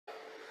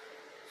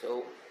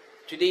So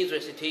today's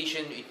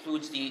recitation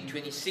includes the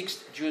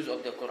 26th juz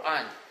of the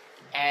Quran,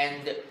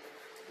 and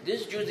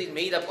this juz is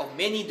made up of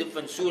many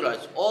different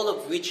surahs, all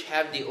of which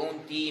have their own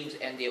themes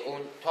and their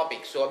own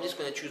topics. So I'm just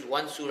going to choose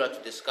one surah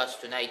to discuss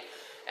tonight,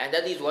 and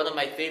that is one of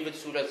my favorite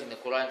surahs in the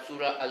Quran,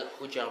 Surah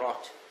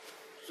al-Hujaraat.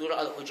 Surah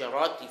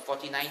al-Hujaraat, the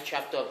 49th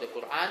chapter of the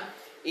Quran,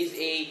 is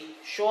a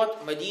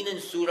short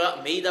Medinan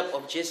surah made up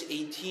of just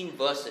 18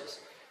 verses.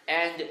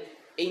 And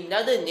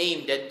another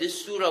name that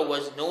this surah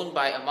was known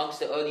by amongst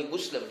the early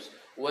Muslims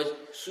was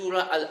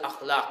Surah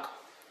al-Akhlaq,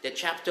 the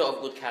chapter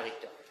of good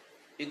character.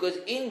 Because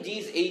in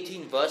these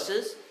 18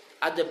 verses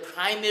are the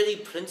primary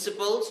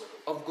principles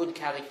of good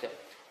character.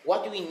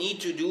 What we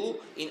need to do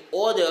in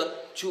order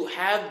to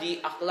have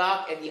the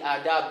akhlaq and the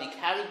adab, the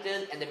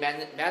characters and the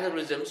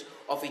mannerisms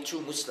of a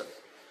true Muslim.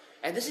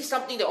 And this is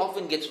something that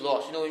often gets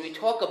lost. You know, when we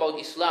talk about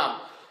Islam,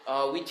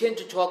 we tend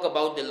to talk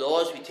about the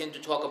laws, we tend to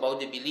talk about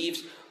the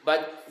beliefs,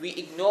 but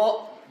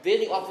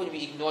very often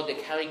we ignore the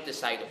character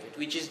side of it,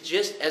 which is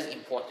just as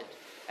important.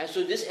 And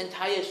so this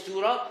entire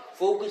surah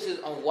focuses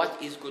on what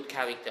is good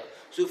character.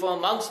 So from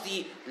amongst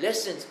the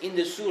lessons in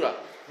the surah,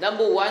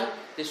 number one,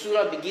 the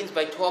surah begins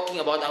by talking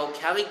about our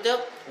character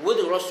with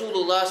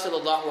Rasulullah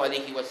sallallahu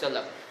alaihi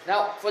wasallam.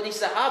 Now, for the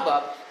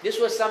Sahaba, this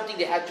was something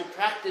they had to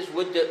practice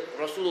with the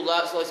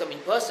Rasulullah sallallahu alaihi wasallam in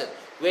person,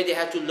 where they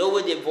had to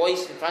lower their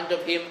voice in front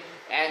of him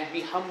and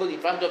be humble in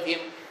front of him.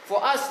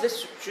 For us,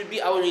 this should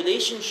be our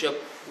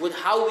relationship with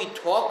how we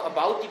talk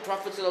about the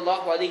Prophet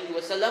sallallahu alaihi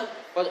wasallam,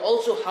 but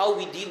also how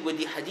we deal with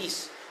the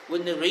hadith,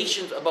 with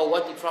narrations about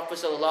what the Prophet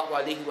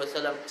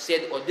ﷺ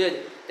said or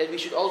did, that we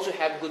should also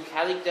have good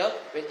character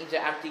when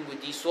interacting with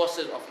these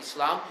sources of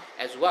Islam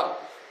as well.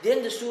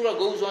 Then the surah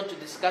goes on to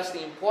discuss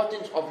the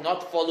importance of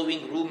not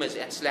following rumors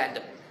and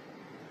slander.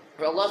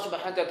 Where Allah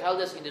subhanahu wa ta'ala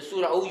tells us in the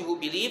surah, "O you who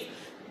believe,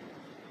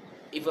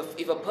 if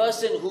a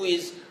person who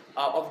is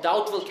of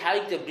doubtful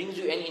character brings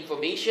you any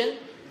information,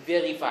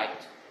 verify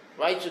it."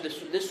 Right? So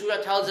this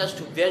surah tells us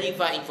to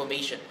verify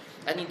information.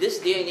 And in this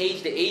day and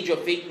age, the age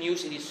of fake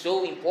news, it is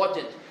so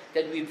important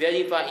that we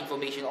verify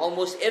information.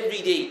 Almost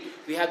every day,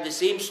 we have the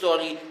same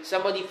story.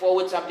 Somebody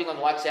forwards something on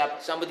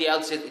WhatsApp, somebody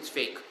else says it's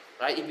fake.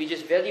 Right? If we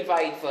just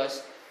verify it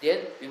first, then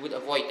we would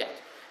avoid that.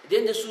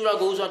 Then the surah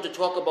goes on to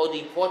talk about the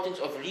importance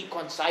of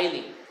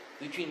reconciling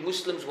between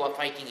Muslims who are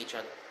fighting each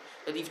other.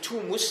 That if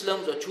two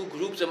Muslims or two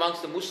groups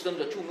amongst the Muslims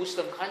or two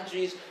Muslim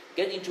countries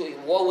get into a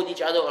war with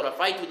each other or a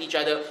fight with each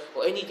other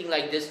or anything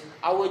like this,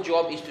 our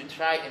job is to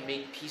try and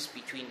make peace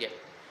between them.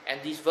 And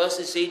these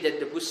verses say that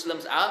the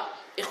Muslims are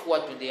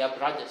ikhwatun, they are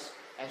brothers.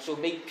 And so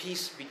make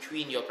peace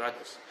between your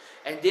brothers.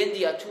 And then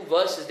there are two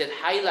verses that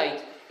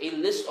highlight a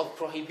list of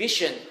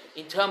prohibition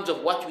in terms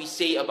of what we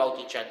say about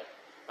each other.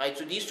 Right?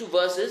 So these two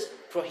verses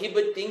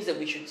prohibit things that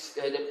we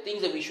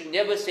should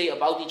never say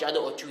about each other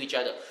or to each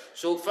other.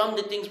 So from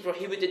the things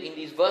prohibited in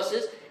these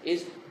verses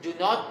is do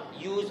not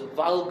use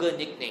vulgar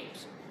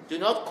nicknames. Do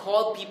not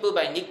call people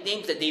by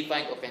nicknames that they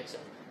find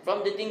offensive.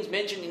 From the things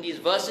mentioned in these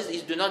verses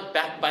is do not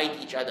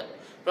backbite each other.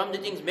 From the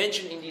things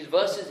mentioned in these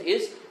verses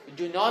is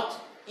do not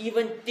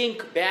even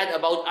think bad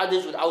about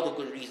others without a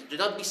good reason. Do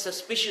not be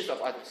suspicious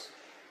of others.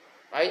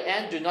 Right?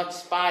 And do not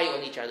spy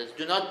on each other.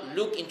 Do not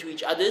look into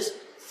each other's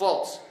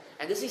faults.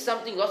 And this is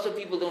something lots of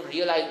people don't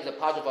realize is a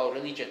part of our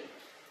religion.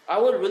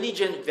 Our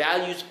religion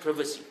values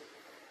privacy.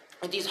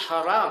 It is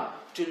haram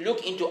to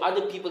look into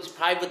other people's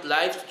private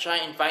lives to try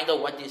and find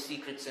out what their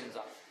secret sins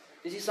are.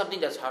 This is something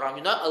that's haram.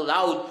 You're not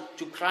allowed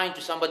to pry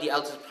into somebody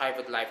else's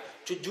private life.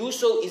 To do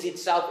so is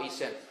itself a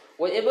sin.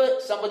 Whatever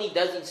somebody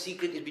does in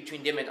secret is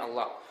between them and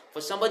Allah.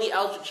 For somebody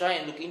else to try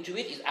and look into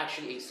it is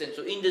actually a sin.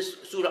 So in this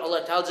surah,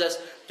 Allah tells us,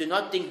 do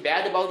not think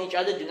bad about each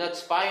other, do not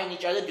spy on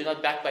each other, do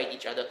not backbite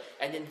each other.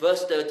 And in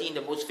verse 13,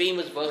 the most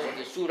famous verse of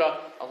the surah,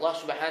 Allah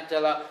subhanahu wa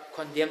ta'ala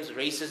condemns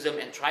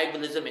racism and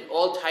tribalism and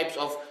all types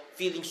of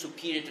feeling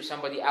superior to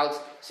somebody else,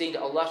 saying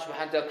that Allah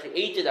subhanahu wa ta'ala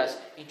created us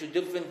into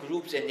different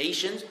groups and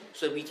nations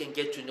so we can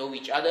get to know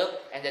each other,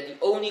 and that the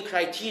only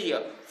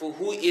criteria for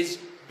who is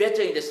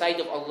better in the sight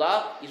of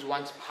Allah is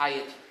one's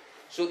piety.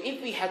 So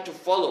if we had to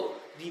follow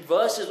the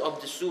verses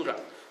of the surah,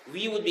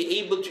 we would be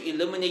able to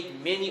eliminate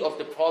many of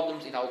the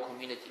problems in our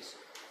communities.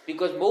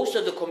 Because most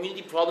of the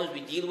community problems we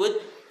deal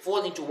with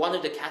fall into one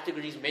of the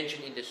categories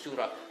mentioned in the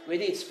surah.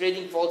 Whether it's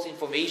spreading false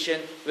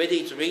information, whether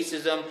it's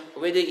racism,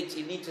 whether it's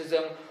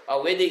elitism,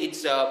 or whether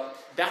it's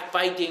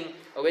backbiting,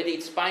 or whether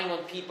it's spying on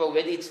people,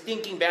 whether it's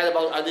thinking bad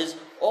about others,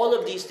 all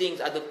of these things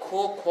are the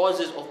core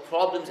causes of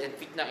problems and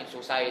fitna in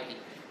society.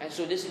 And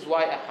so this is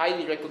why I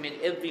highly recommend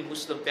every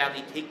Muslim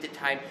family take the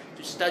time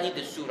to study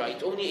the surah.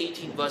 It's only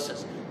 18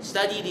 verses.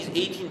 Study these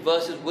 18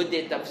 verses with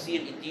their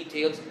tafsir in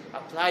details,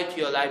 apply it to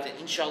your lives, and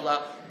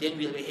inshallah, then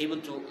we'll be able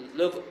to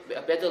live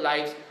better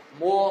lives,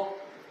 more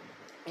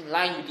in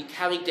line with the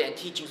character and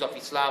teachings of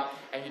Islam,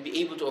 and we'll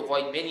be able to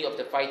avoid many of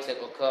the fights that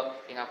occur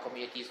in our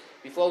communities.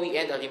 Before we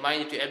end, a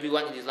reminder to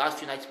everyone in these last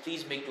few nights,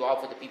 please make dua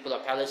for the people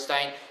of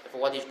Palestine and for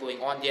what is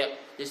going on there.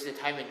 This is the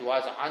time when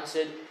duas are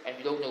answered, and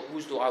we don't know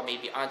whose dua may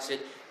be answered.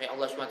 May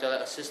Allah subhanahu wa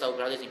ta'ala assist our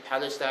brothers in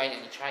Palestine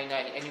and in China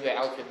and anywhere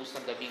else where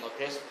Muslims are being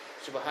oppressed.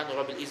 Subhana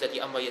rabbil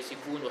izzati amma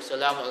yasifun wa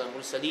salamun ala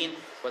mursaleen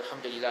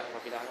walhamdulillahi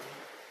rabbil alamin.